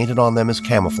flags painted on them as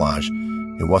camouflage,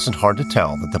 it wasn't hard to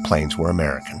tell that the planes were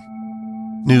American.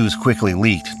 News quickly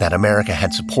leaked that America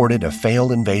had supported a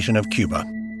failed invasion of Cuba,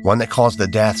 one that caused the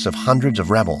deaths of hundreds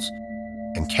of rebels,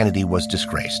 and Kennedy was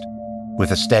disgraced.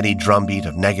 With a steady drumbeat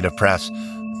of negative press,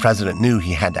 the president knew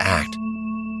he had to act.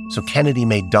 So Kennedy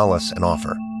made Dulles an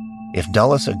offer. If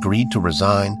Dulles agreed to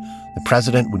resign, the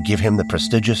president would give him the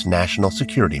prestigious National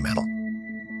Security Medal.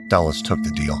 Dulles took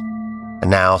the deal. And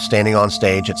now, standing on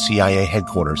stage at CIA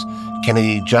headquarters,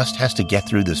 Kennedy just has to get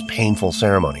through this painful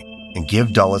ceremony and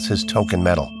give Dulles his token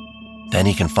medal. Then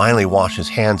he can finally wash his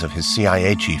hands of his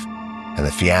CIA chief and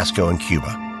the fiasco in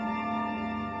Cuba.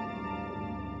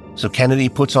 So Kennedy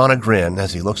puts on a grin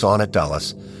as he looks on at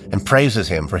Dulles and praises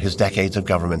him for his decades of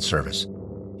government service.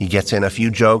 He gets in a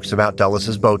few jokes about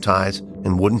Dulles' bow ties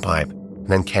and wooden pipe, and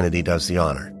then Kennedy does the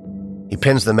honor. He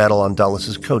pins the medal on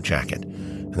Dulles' coat jacket,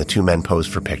 and the 2 men pose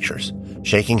for pictures,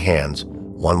 shaking hands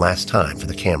one last time for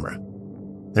the camera.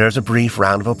 There's a brief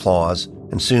round of applause,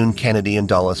 and soon Kennedy and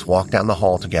Dulles walk down the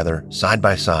hall together, side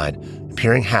by side,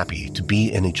 appearing happy to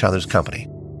be in each other's company.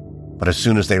 But as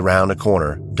soon as they round a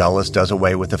corner, Dulles does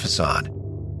away with the facade.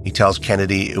 He tells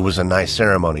Kennedy it was a nice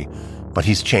ceremony, but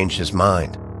he's changed his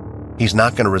mind. He's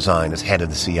not going to resign as head of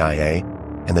the CIA,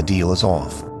 and the deal is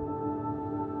off.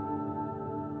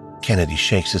 Kennedy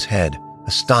shakes his head,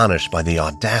 astonished by the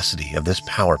audacity of this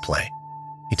power play.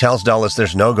 He tells Dulles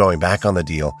there's no going back on the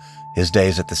deal. His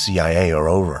days at the CIA are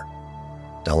over.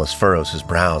 Dulles furrows his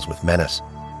brows with menace.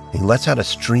 He lets out a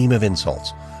stream of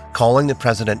insults, calling the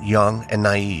president young and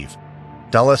naive.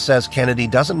 Dulles says Kennedy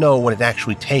doesn't know what it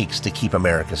actually takes to keep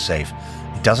America safe.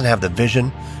 He doesn't have the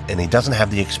vision, and he doesn't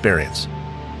have the experience.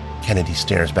 Kennedy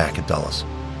stares back at Dulles,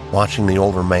 watching the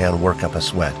older man work up a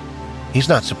sweat. He's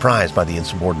not surprised by the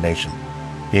insubordination.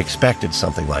 He expected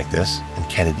something like this, and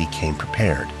Kennedy came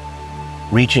prepared.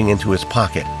 Reaching into his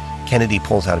pocket, Kennedy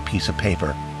pulls out a piece of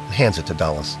paper and hands it to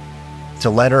Dulles. It's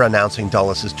a letter announcing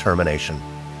Dulles' termination.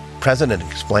 The president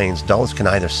explains Dulles can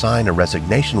either sign a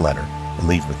resignation letter and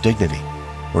leave with dignity,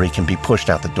 or he can be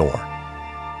pushed out the door.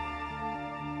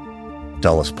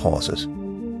 Dulles pauses.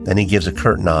 Then he gives a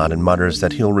curt nod and mutters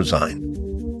that he'll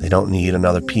resign. They don't need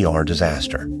another PR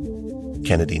disaster.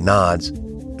 Kennedy nods,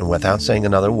 and without saying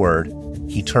another word,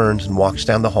 he turns and walks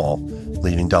down the hall,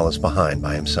 leaving Dulles behind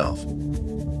by himself.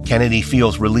 Kennedy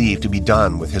feels relieved to be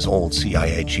done with his old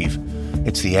CIA chief.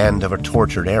 It's the end of a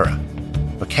tortured era.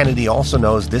 But Kennedy also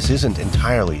knows this isn't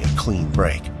entirely a clean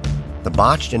break. The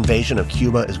botched invasion of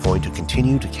Cuba is going to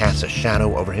continue to cast a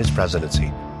shadow over his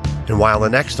presidency. And while the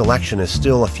next election is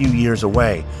still a few years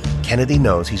away, Kennedy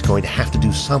knows he's going to have to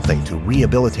do something to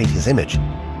rehabilitate his image.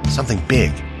 Something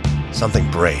big. Something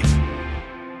brave.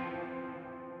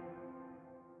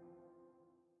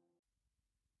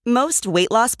 Most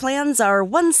weight loss plans are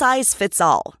one size fits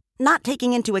all, not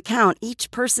taking into account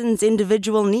each person's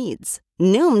individual needs.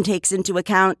 Noom takes into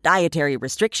account dietary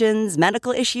restrictions,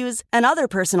 medical issues, and other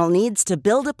personal needs to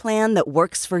build a plan that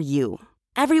works for you.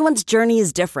 Everyone's journey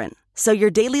is different, so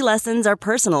your daily lessons are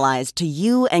personalized to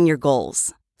you and your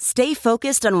goals. Stay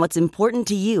focused on what's important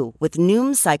to you with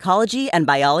Noom's psychology and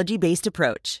biology-based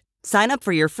approach. Sign up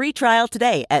for your free trial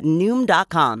today at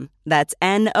Noom.com. That's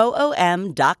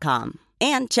Noom.com.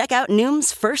 And check out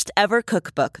Noom's first ever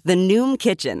cookbook, The Noom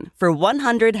Kitchen, for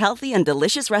 100 healthy and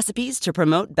delicious recipes to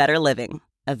promote better living.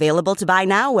 Available to buy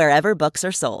now wherever books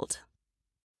are sold.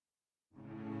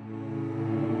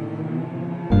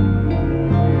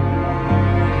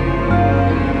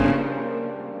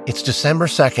 It's December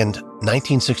 2nd,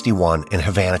 1961, in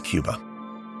Havana, Cuba.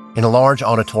 In a large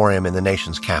auditorium in the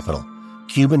nation's capital,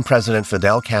 Cuban President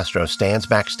Fidel Castro stands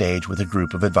backstage with a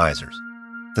group of advisors.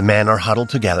 The men are huddled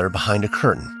together behind a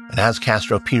curtain, and as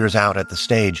Castro peers out at the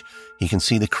stage, he can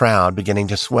see the crowd beginning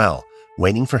to swell,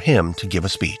 waiting for him to give a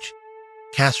speech.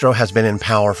 Castro has been in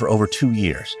power for over 2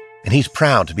 years, and he's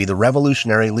proud to be the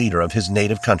revolutionary leader of his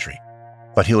native country.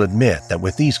 But he'll admit that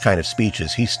with these kind of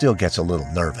speeches, he still gets a little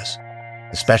nervous,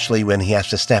 especially when he has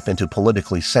to step into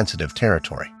politically sensitive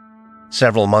territory.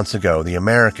 Several months ago, the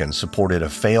Americans supported a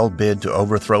failed bid to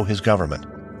overthrow his government.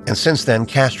 And since then,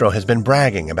 Castro has been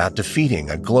bragging about defeating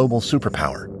a global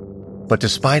superpower. But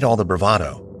despite all the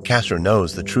bravado, Castro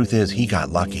knows the truth is he got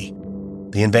lucky.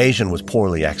 The invasion was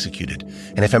poorly executed,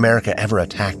 and if America ever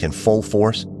attacked in full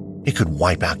force, it could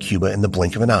wipe out Cuba in the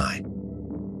blink of an eye.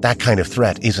 That kind of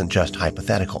threat isn't just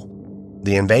hypothetical.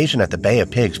 The invasion at the Bay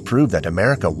of Pigs proved that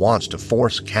America wants to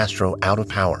force Castro out of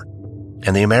power.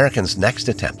 And the Americans' next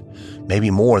attempt may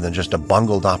be more than just a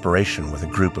bungled operation with a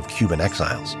group of Cuban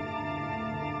exiles.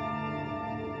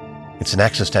 It's an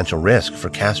existential risk for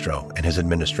Castro and his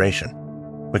administration.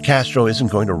 But Castro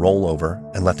isn't going to roll over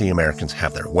and let the Americans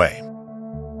have their way.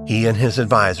 He and his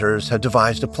advisors have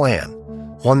devised a plan,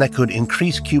 one that could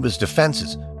increase Cuba's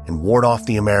defenses and ward off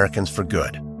the Americans for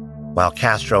good. While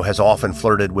Castro has often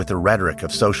flirted with the rhetoric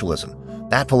of socialism,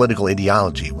 that political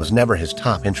ideology was never his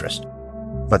top interest.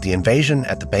 But the invasion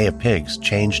at the Bay of Pigs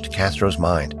changed Castro's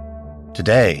mind.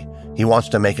 Today, he wants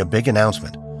to make a big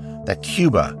announcement that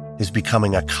Cuba is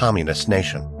becoming a communist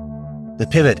nation. The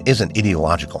pivot isn't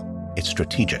ideological, it's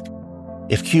strategic.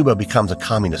 If Cuba becomes a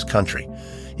communist country,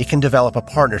 it can develop a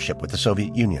partnership with the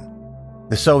Soviet Union.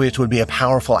 The Soviets would be a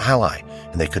powerful ally,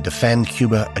 and they could defend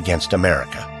Cuba against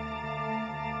America.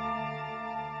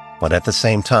 But at the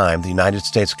same time, the United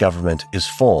States government is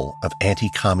full of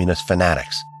anti-communist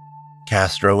fanatics.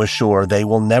 Castro is sure they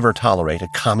will never tolerate a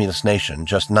communist nation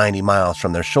just 90 miles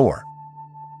from their shore.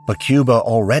 But Cuba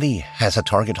already has a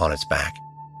target on its back.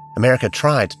 America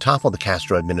tried to topple the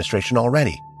Castro administration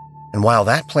already, and while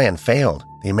that plan failed,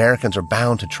 the Americans are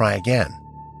bound to try again.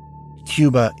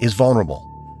 Cuba is vulnerable,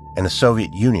 and the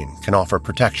Soviet Union can offer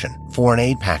protection, foreign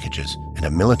aid packages, and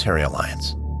a military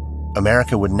alliance.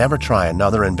 America would never try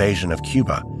another invasion of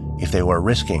Cuba if they were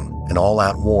risking an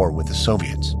all-out war with the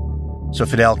Soviets. So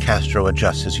Fidel Castro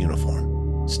adjusts his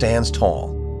uniform, stands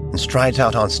tall, and strides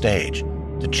out on stage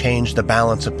to change the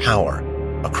balance of power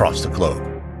across the globe.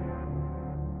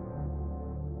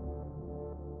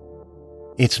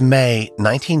 It's May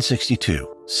 1962,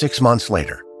 6 months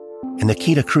later, and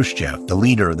Nikita Khrushchev, the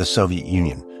leader of the Soviet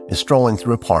Union, is strolling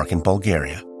through a park in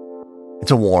Bulgaria.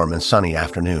 It's a warm and sunny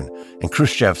afternoon, and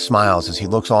Khrushchev smiles as he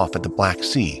looks off at the Black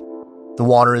Sea. The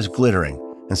water is glittering,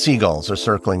 and seagulls are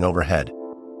circling overhead.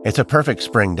 It's a perfect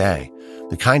spring day,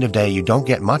 the kind of day you don't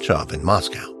get much of in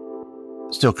Moscow.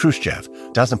 Still, Khrushchev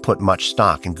doesn't put much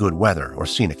stock in good weather or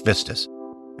scenic vistas.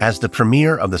 As the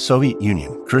premier of the Soviet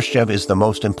Union, Khrushchev is the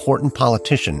most important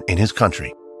politician in his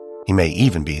country. He may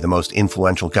even be the most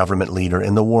influential government leader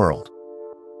in the world.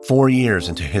 4 years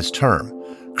into his term,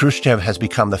 Khrushchev has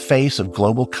become the face of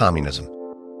global communism.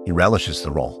 He relishes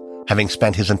the role, having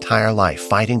spent his entire life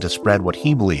fighting to spread what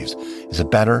he believes is a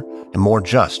better and more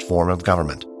just form of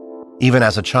government. Even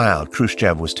as a child,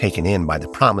 Khrushchev was taken in by the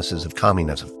promises of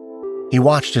communism. He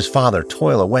watched his father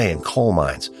toil away in coal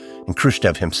mines, and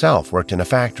Khrushchev himself worked in a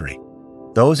factory.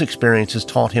 Those experiences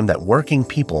taught him that working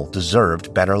people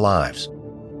deserved better lives.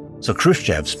 So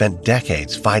Khrushchev spent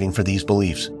decades fighting for these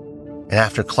beliefs. And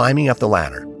after climbing up the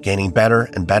ladder, gaining better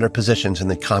and better positions in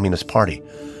the Communist Party,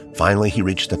 finally he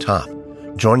reached the top,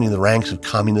 joining the ranks of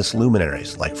communist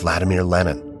luminaries like Vladimir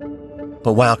Lenin.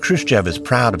 But while Khrushchev is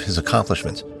proud of his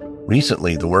accomplishments,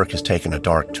 recently the work has taken a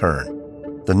dark turn.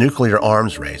 The nuclear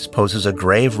arms race poses a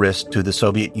grave risk to the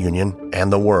Soviet Union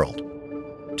and the world.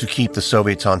 To keep the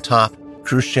Soviets on top,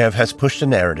 Khrushchev has pushed a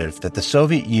narrative that the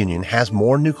Soviet Union has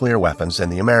more nuclear weapons than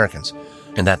the Americans,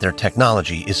 and that their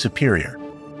technology is superior.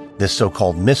 This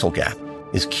so-called missile gap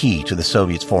is key to the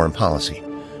Soviets' foreign policy.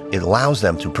 It allows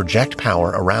them to project power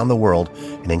around the world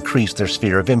and increase their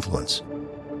sphere of influence.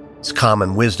 It's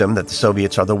common wisdom that the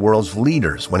Soviets are the world's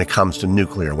leaders when it comes to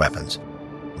nuclear weapons.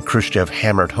 Khrushchev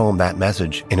hammered home that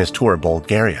message in his tour of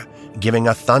Bulgaria, giving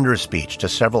a thunder speech to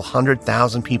several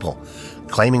 100,000 people,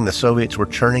 claiming the Soviets were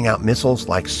churning out missiles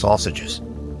like sausages.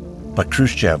 But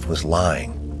Khrushchev was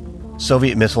lying.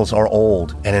 Soviet missiles are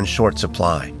old and in short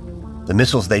supply. The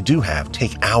missiles they do have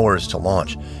take hours to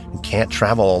launch and can't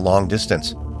travel a long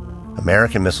distance.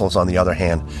 American missiles, on the other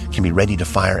hand, can be ready to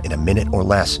fire in a minute or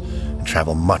less and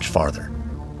travel much farther.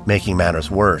 Making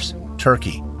matters worse,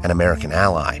 Turkey, an American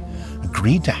ally,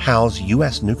 agreed to house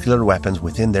U.S. nuclear weapons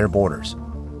within their borders.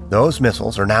 Those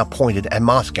missiles are now pointed at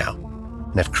Moscow,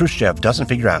 and if Khrushchev doesn't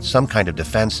figure out some kind of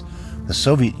defense, the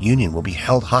Soviet Union will be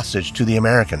held hostage to the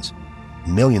Americans.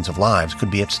 Millions of lives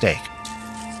could be at stake.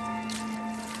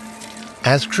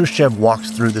 As Khrushchev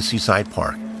walks through the seaside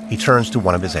park, he turns to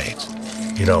one of his aides.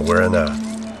 We're in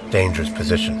a dangerous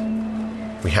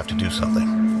position. We have to do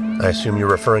something. I assume you're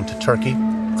referring to Turkey?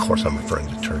 Of course I'm referring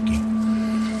to Turkey.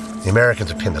 The Americans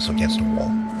have pinned us against a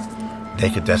wall. They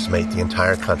could decimate the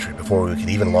entire country before we could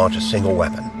even launch a single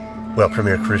weapon. Well,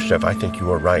 Premier Khrushchev, I think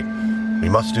you are right. We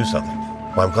must do something.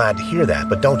 Well, I'm glad to hear that,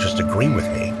 but don't just agree with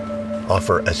me.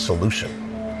 Offer a solution.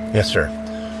 Yes, sir.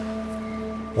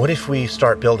 What if we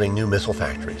start building new missile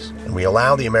factories, and we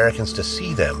allow the Americans to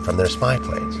see them from their spy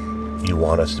planes? You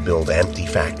want us to build empty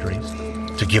factories?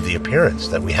 To give the appearance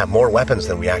that we have more weapons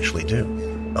than we actually do?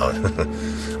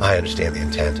 Oh, I understand the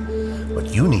intent.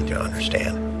 But you need to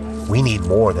understand, we need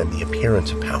more than the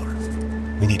appearance of power.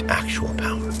 We need actual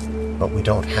power. But we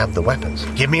don't have the weapons.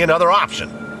 Give me another option!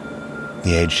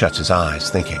 The aide shuts his eyes,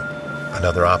 thinking.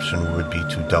 Another option would be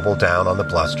to double down on the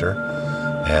bluster,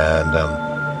 and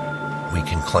we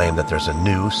can claim that there's a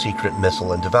new secret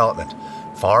missile in development,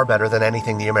 far better than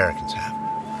anything the Americans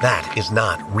have. That is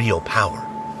not real power.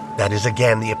 That is,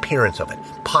 again, the appearance of it.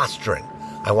 Posturing.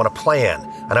 I want a plan,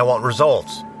 and I want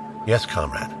results. Yes,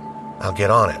 comrade. I'll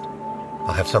get on it.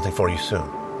 I'll have something for you soon.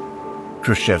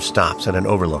 Khrushchev stops at an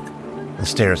overlook and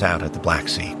stares out at the Black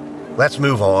Sea. Let's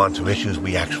move on to issues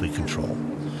we actually control.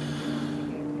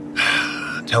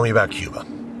 Tell me about Cuba.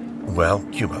 Well,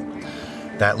 Cuba.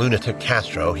 That lunatic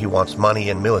Castro, he wants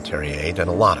money and military aid, and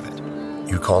a lot of it.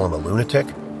 You call him a lunatic?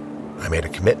 I made a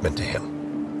commitment to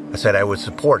him. I said I would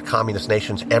support communist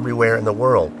nations everywhere in the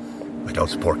world. If I don't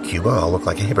support Cuba, I'll look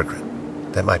like a hypocrite.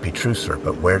 That might be true, sir,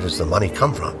 but where does the money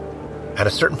come from? At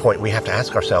a certain point, we have to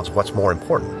ask ourselves what's more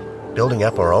important, building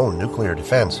up our own nuclear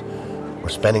defense or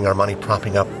spending our money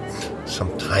propping up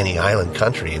some tiny island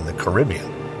country in the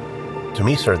Caribbean. To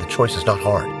me, sir, the choice is not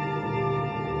hard.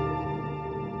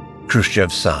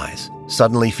 Khrushchev sighs,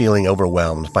 suddenly feeling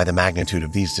overwhelmed by the magnitude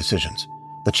of these decisions.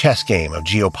 The chess game of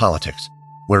geopolitics,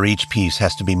 where each piece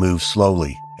has to be moved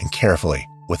slowly and carefully,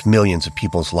 with millions of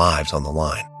people's lives on the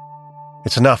line.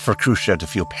 It's enough for Khrushchev to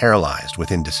feel paralyzed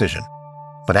with indecision.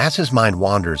 But as his mind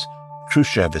wanders,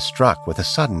 Khrushchev is struck with a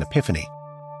sudden epiphany.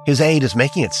 His aide is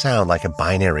making it sound like a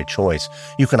binary choice.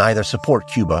 You can either support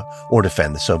Cuba or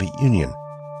defend the Soviet Union.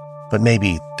 But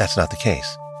maybe that's not the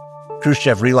case.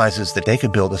 Khrushchev realizes that they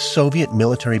could build a Soviet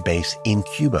military base in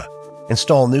Cuba,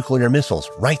 install nuclear missiles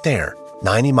right there,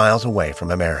 90 miles away from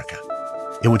America.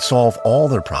 It would solve all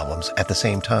their problems at the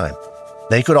same time.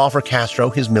 They could offer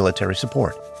Castro his military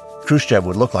support. Khrushchev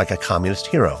would look like a communist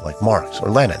hero like Marx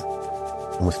or Lenin.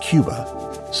 And with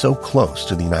Cuba so close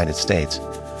to the United States,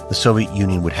 the Soviet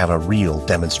Union would have a real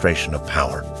demonstration of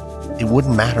power. It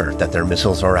wouldn't matter that their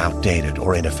missiles are outdated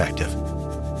or ineffective.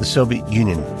 The Soviet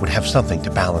Union would have something to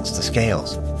balance the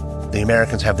scales. The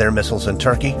Americans have their missiles in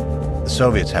Turkey. The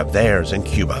Soviets have theirs in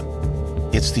Cuba.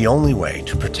 It's the only way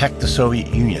to protect the Soviet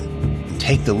Union and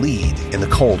take the lead in the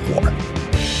Cold War.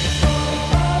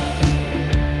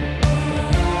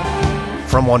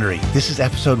 From Wondery, this is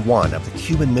episode 1 of the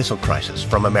Cuban Missile Crisis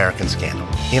from American Scandal.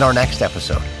 In our next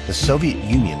episode, the Soviet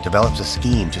Union develops a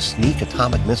scheme to sneak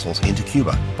atomic missiles into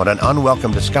Cuba, but an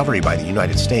unwelcome discovery by the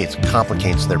United States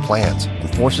complicates their plans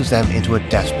and forces them into a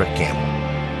desperate gamble.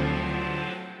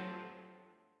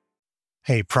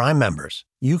 Hey, Prime members,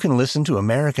 you can listen to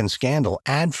American Scandal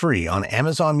ad-free on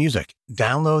Amazon Music.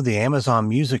 Download the Amazon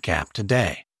Music app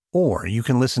today. Or you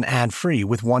can listen ad-free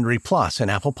with Wondery Plus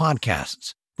and Apple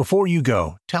Podcasts. Before you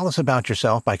go, tell us about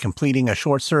yourself by completing a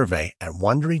short survey at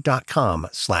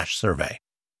Wondery.com/survey.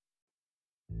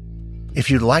 If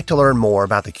you'd like to learn more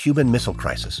about the Cuban Missile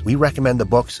Crisis, we recommend the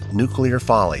books Nuclear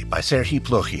Folly by Serhii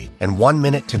Plukhy and 1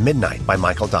 Minute to Midnight by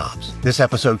Michael Dobbs. This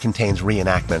episode contains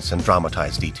reenactments and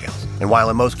dramatized details. And while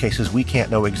in most cases we can't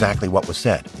know exactly what was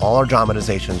said, all our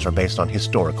dramatizations are based on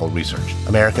historical research.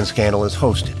 American Scandal is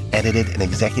hosted, edited, and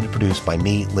executive produced by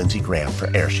me, Lindsey Graham, for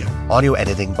Airship. Audio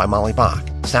editing by Molly Bach.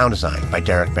 Sound design by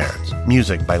Derek Behrens.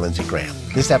 Music by Lindsey Graham.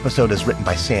 This episode is written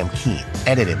by Sam Keane,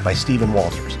 edited by Stephen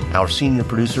Walters. Our senior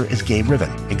producer is Gabe Riven.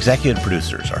 Executive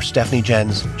producers are Stephanie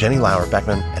Jens, Jenny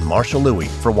Lauer-Beckman, and Marshall Louie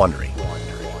for Wondery.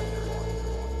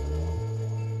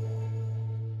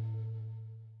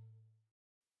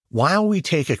 While we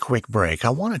take a quick break,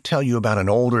 I want to tell you about an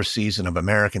older season of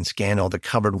American Scandal that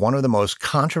covered one of the most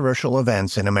controversial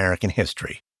events in American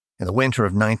history. In the winter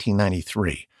of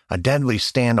 1993, a deadly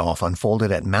standoff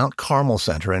unfolded at Mount Carmel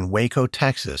Center in Waco,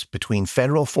 Texas, between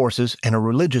federal forces and a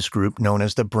religious group known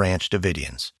as the Branch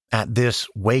Davidians. At this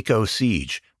Waco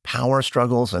siege, power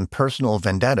struggles and personal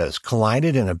vendettas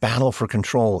collided in a battle for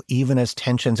control even as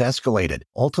tensions escalated,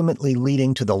 ultimately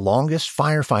leading to the longest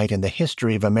firefight in the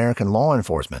history of American law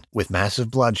enforcement, with massive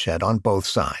bloodshed on both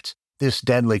sides. This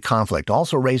deadly conflict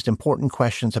also raised important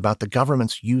questions about the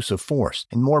government's use of force,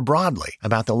 and more broadly,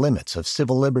 about the limits of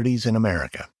civil liberties in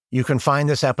America. You can find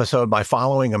this episode by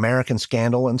following American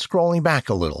Scandal and scrolling back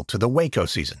a little to the Waco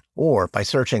season, or by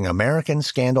searching American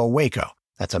Scandal Waco.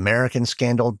 That's American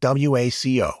Scandal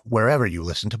WACO, wherever you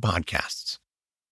listen to podcasts.